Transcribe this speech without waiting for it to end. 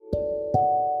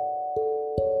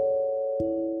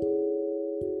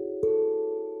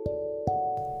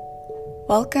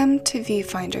Welcome to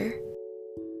Viewfinder.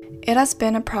 It has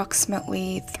been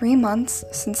approximately 3 months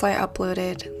since I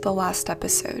uploaded the last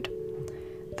episode.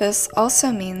 This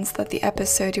also means that the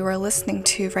episode you are listening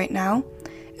to right now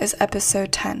is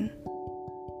episode 10.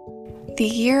 The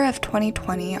year of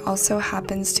 2020 also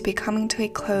happens to be coming to a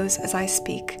close as I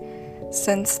speak,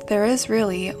 since there is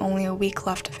really only a week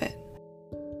left of it.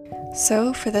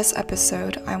 So for this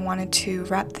episode, I wanted to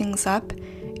wrap things up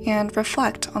and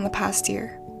reflect on the past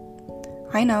year.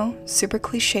 I know, super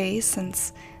cliche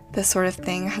since this sort of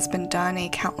thing has been done a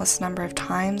countless number of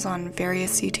times on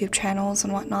various YouTube channels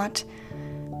and whatnot,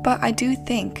 but I do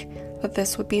think that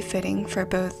this would be fitting for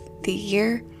both the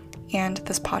year and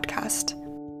this podcast.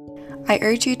 I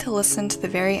urge you to listen to the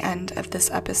very end of this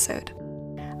episode.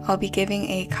 I'll be giving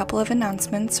a couple of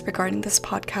announcements regarding this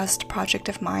podcast project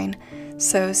of mine,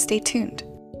 so stay tuned.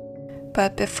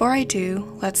 But before I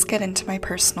do, let's get into my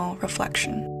personal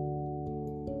reflection.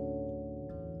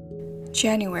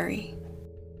 January.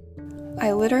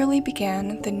 I literally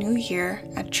began the new year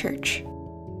at church.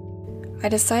 I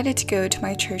decided to go to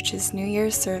my church's New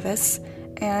Year's service,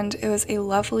 and it was a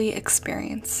lovely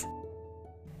experience.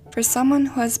 For someone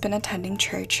who has been attending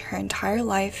church her entire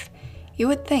life, you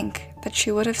would think that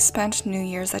she would have spent New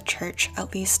Year's at church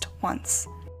at least once.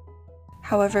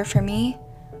 However, for me,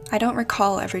 I don't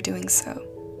recall ever doing so.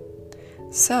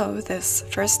 So, this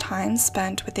first time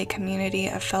spent with a community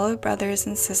of fellow brothers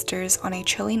and sisters on a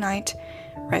chilly night,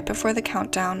 right before the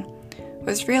countdown,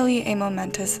 was really a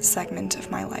momentous segment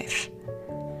of my life.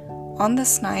 On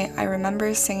this night, I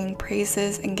remember singing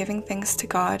praises and giving thanks to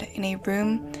God in a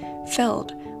room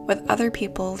filled with other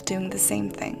people doing the same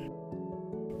thing.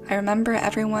 I remember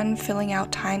everyone filling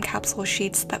out time capsule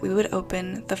sheets that we would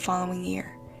open the following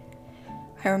year.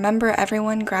 I remember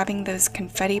everyone grabbing those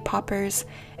confetti poppers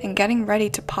and getting ready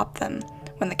to pop them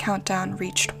when the countdown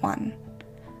reached 1.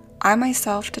 I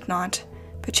myself did not,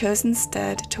 but chose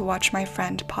instead to watch my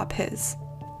friend pop his.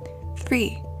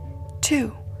 3, 2,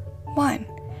 1,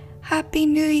 Happy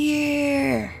New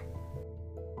Year!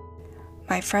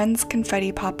 My friend's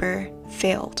confetti popper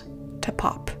failed to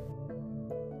pop.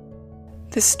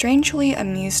 This strangely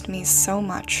amused me so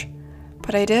much,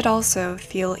 but I did also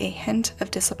feel a hint of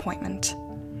disappointment.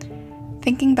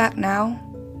 Thinking back now,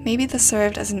 maybe this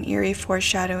served as an eerie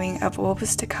foreshadowing of what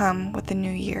was to come with the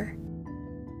new year.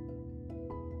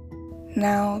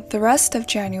 Now, the rest of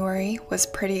January was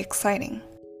pretty exciting.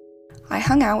 I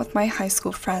hung out with my high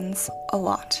school friends a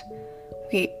lot.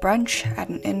 We ate brunch at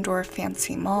an indoor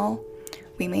fancy mall,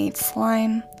 we made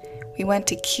slime, we went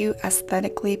to cute,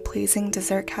 aesthetically pleasing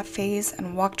dessert cafes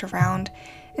and walked around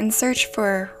in search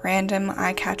for random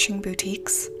eye-catching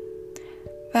boutiques.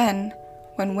 Then,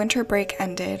 when winter break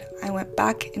ended, I went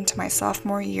back into my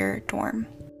sophomore year dorm.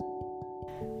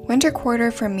 Winter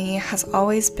quarter for me has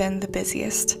always been the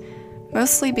busiest,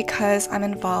 mostly because I'm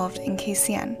involved in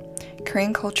KCN,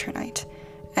 Korean Culture Night,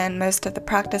 and most of the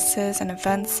practices and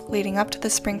events leading up to the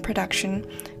spring production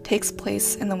takes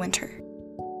place in the winter.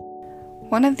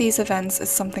 One of these events is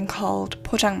something called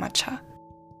포장마차,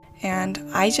 and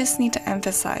I just need to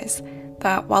emphasize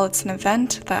that while it's an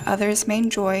event that others may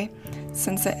enjoy,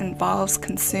 since it involves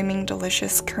consuming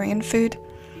delicious Korean food,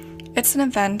 it's an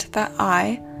event that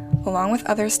I, along with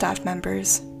other staff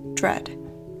members, dread.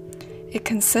 It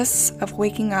consists of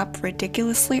waking up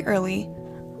ridiculously early,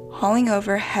 hauling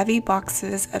over heavy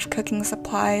boxes of cooking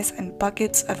supplies and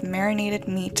buckets of marinated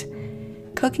meat,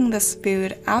 cooking this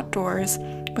food outdoors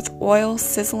with oil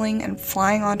sizzling and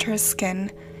flying onto her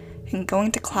skin, and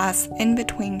going to class in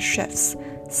between shifts,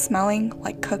 smelling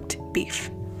like cooked beef.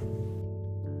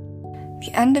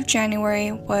 The end of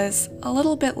January was a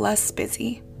little bit less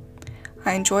busy.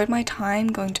 I enjoyed my time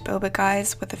going to Boba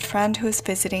Guys with a friend who was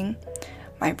visiting.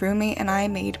 My roommate and I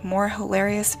made more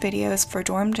hilarious videos for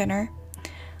dorm dinner.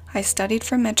 I studied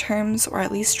for midterms, or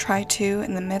at least tried to,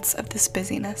 in the midst of this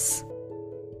busyness.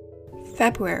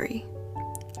 February.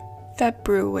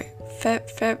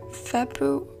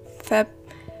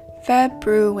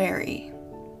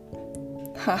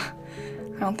 I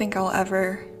don't think I'll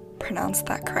ever pronounce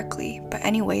that correctly, but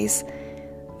anyways,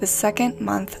 the second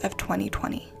month of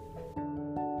 2020.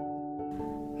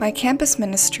 My campus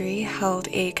ministry held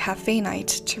a cafe night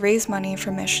to raise money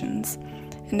for missions,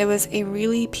 and it was a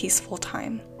really peaceful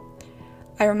time.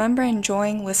 I remember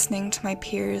enjoying listening to my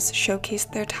peers showcase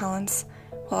their talents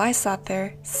while I sat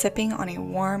there sipping on a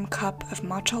warm cup of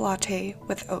matcha latte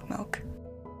with oat milk.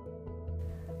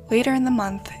 Later in the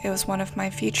month, it was one of my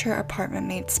future apartment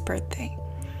mates' birthday,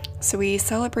 so we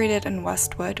celebrated in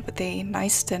Westwood with a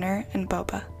nice dinner and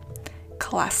boba.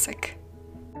 Classic.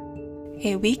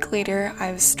 A week later,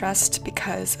 I was stressed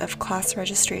because of class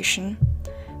registration.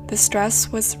 The stress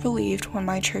was relieved when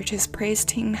my church's praise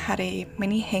team had a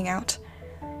mini hangout.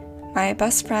 My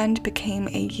best friend became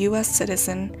a US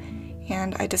citizen,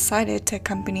 and I decided to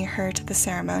accompany her to the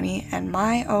ceremony, and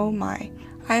my oh my,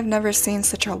 I have never seen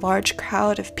such a large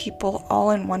crowd of people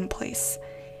all in one place.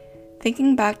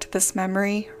 Thinking back to this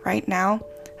memory right now,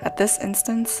 at this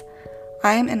instance,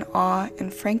 I am in awe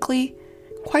and frankly,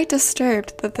 quite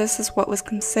disturbed that this is what was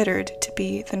considered to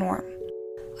be the norm.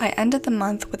 I ended the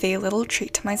month with a little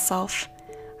treat to myself.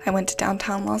 I went to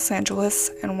downtown Los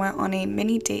Angeles and went on a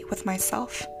mini date with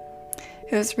myself.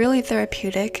 It was really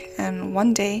therapeutic, and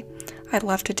one day, I'd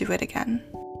love to do it again.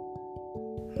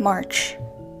 March.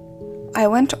 I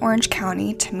went to Orange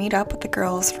County to meet up with the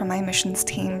girls from my missions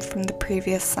team from the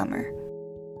previous summer.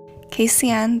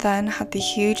 KCN then had the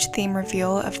huge theme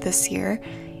reveal of this year,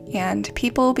 and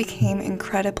people became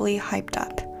incredibly hyped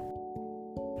up.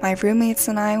 My roommates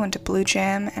and I went to Blue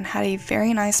Jam and had a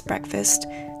very nice breakfast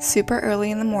super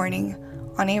early in the morning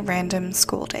on a random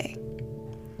school day.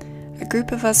 A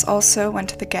group of us also went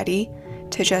to the Getty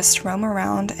to just roam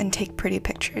around and take pretty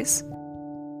pictures.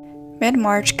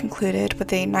 Mid-March concluded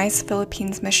with a nice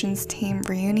Philippines missions team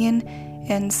reunion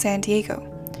in San Diego,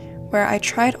 where I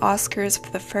tried Oscars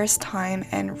for the first time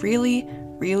and really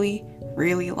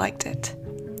liked it.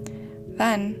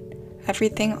 Then,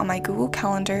 everything on my Google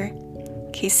Calendar,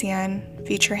 KCN,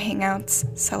 future hangouts,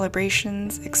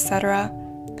 celebrations, etc.,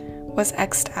 was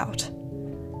X'd out.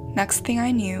 Next thing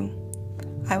I knew,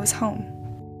 I was home.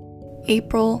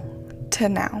 April to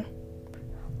now.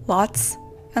 Lots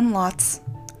and lots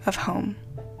of home.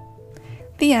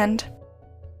 The end.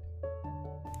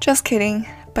 Just kidding,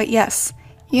 but yes,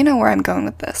 you know where I'm going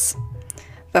with this.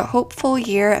 The hopeful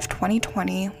year of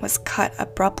 2020 was cut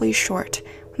abruptly short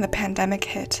when the pandemic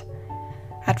hit.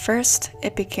 At first,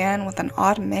 it began with an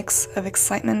odd mix of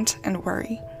excitement and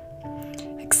worry.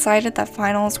 Excited that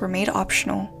finals were made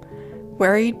optional,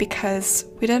 worried because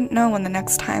we didn't know when the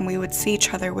next time we would see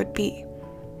each other would be.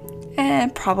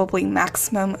 Probably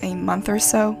maximum a month or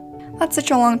so. That's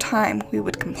such a long time, we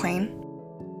would complain.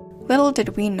 Little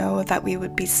did we know that we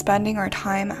would be spending our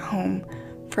time at home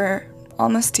for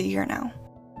almost a year now.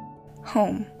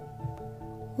 Home.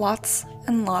 Lots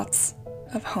and lots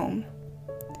of home.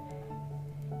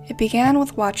 It began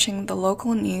with watching the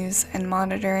local news and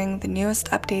monitoring the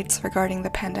newest updates regarding the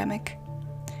pandemic.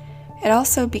 It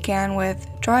also began with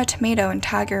draw a tomato and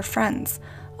tag your friends,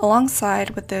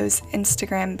 alongside with those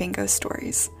Instagram bingo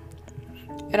stories.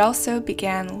 It also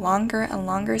began longer and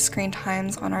longer screen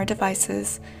times on our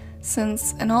devices,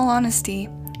 since, in all honesty,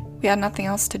 we had nothing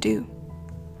else to do.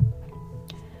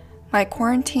 My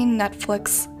quarantine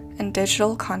Netflix and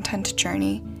digital content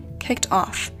journey kicked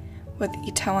off with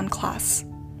Itaewon Class,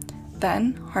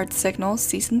 then Hard Signal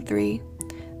Season 3,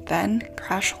 then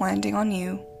Crash Landing on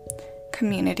You,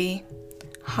 Community,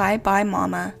 Hi Bye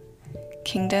Mama,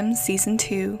 Kingdom Season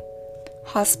 2,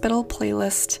 Hospital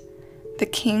Playlist, The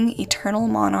King Eternal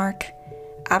Monarch,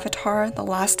 Avatar The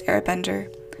Last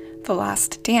Airbender, The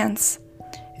Last Dance,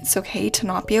 It's Okay to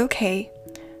Not Be Okay,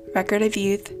 Record of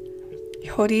Youth,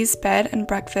 Hyori's Bed and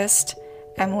Breakfast,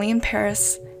 Emily in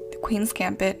Paris, The Queen's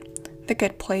Gambit, The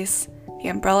Good Place, The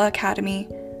Umbrella Academy,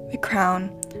 The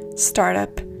Crown,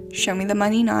 Startup, Show Me the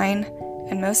Money 9,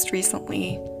 and most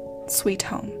recently, Sweet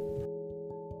Home.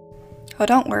 Oh,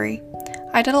 don't worry,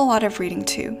 I did a lot of reading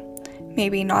too.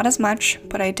 Maybe not as much,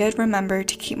 but I did remember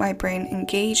to keep my brain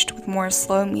engaged with more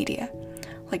slow media,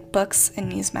 like books and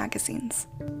news magazines.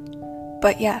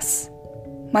 But yes,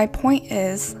 my point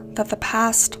is that the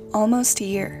past almost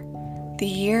year, the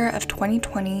year of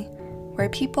 2020, where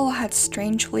people had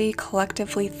strangely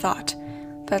collectively thought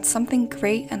that something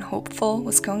great and hopeful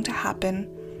was going to happen,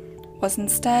 was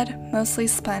instead mostly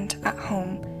spent at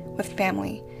home with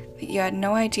family that you had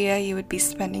no idea you would be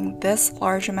spending this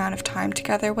large amount of time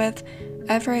together with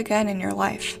ever again in your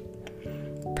life.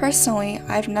 Personally,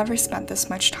 I've never spent this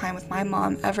much time with my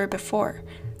mom ever before,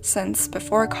 since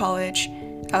before college,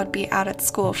 I would be out at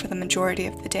school for the majority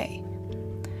of the day.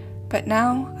 But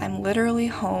now, I'm literally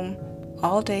home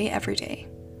all day, every day.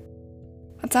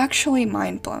 That's actually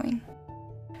mind-blowing.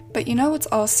 But you know what's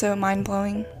also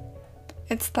mind-blowing?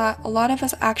 It's that a lot of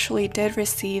us actually did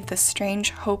receive this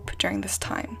strange hope during this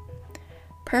time.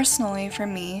 Personally, for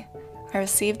me, I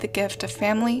received the gift of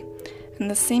family and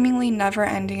the seemingly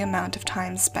never-ending amount of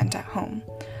time spent at home,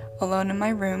 alone in my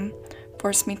room,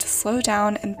 forced me to slow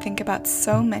down and think about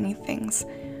so many things,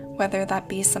 whether that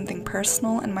be something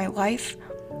personal in my life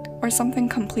or something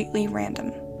completely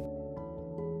random.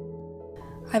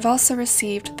 I've also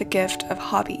received the gift of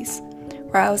hobbies,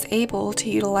 where I was able to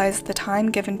utilize the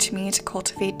time given to me to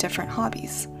cultivate different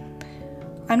hobbies.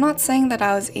 I'm not saying that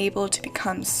I was able to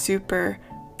become super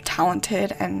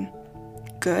talented and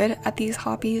good at these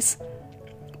hobbies,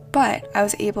 but I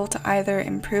was able to either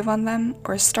improve on them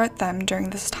or start them during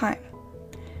this time.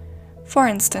 For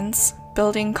instance,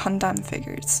 building Gundam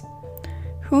figures.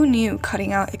 Who knew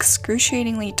cutting out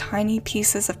excruciatingly tiny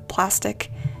pieces of plastic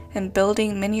and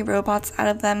building mini robots out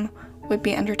of them would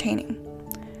be entertaining?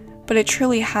 But it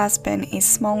truly has been a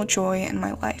small joy in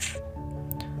my life.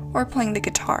 Or playing the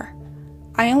guitar.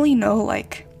 I only know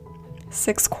like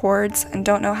 6 chords and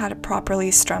don't know how to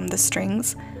properly strum the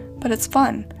strings, but it's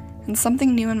fun and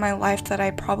something new in my life that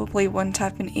I probably wouldn't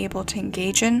have been able to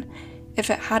engage in if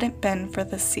it hadn't been for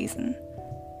this season.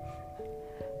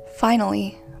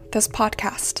 Finally, this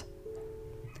podcast.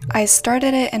 I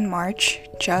started it in March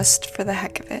just for the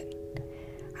heck of it.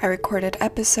 I recorded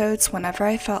episodes whenever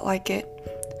I felt like it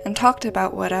and talked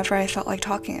about whatever I felt like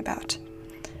talking about.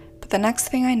 But the next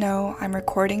thing I know, I'm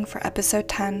recording for episode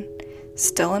 10,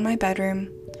 still in my bedroom,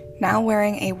 now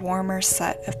wearing a warmer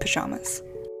set of pajamas.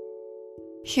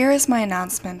 Here is my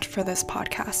announcement for this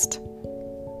podcast.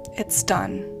 It's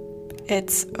done.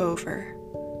 It's over.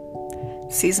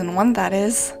 Season 1, that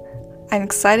is. I'm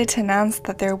excited to announce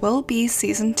that there will be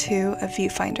Season 2 of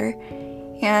Viewfinder,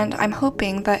 and I'm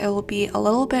hoping that it will be a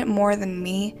little bit more than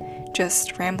me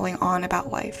just rambling on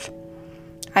about life.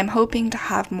 I'm hoping to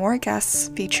have more guests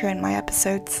feature in my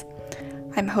episodes.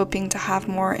 I'm hoping to have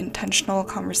more intentional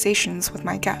conversations with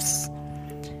my guests.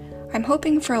 I'm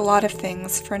hoping for a lot of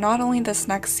things for not only this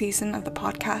next season of the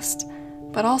podcast,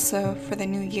 but also for the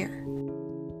new year.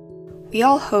 We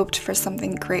all hoped for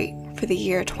something great for the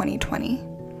year 2020.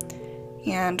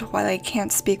 And while I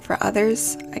can't speak for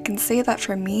others, I can say that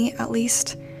for me, at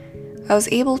least, I was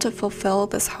able to fulfill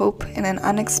this hope in an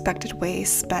unexpected way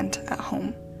spent at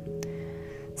home.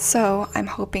 So I'm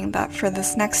hoping that for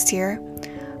this next year,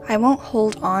 I won't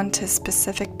hold on to a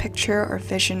specific picture or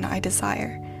vision I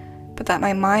desire, but that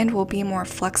my mind will be more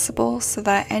flexible so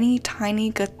that any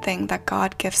tiny good thing that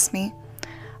God gives me,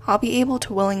 I'll be able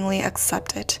to willingly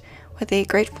accept it with a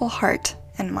grateful heart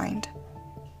and mind.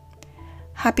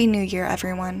 Happy New Year,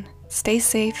 everyone. Stay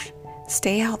safe,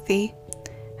 stay healthy,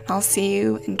 and I'll see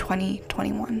you in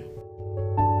 2021.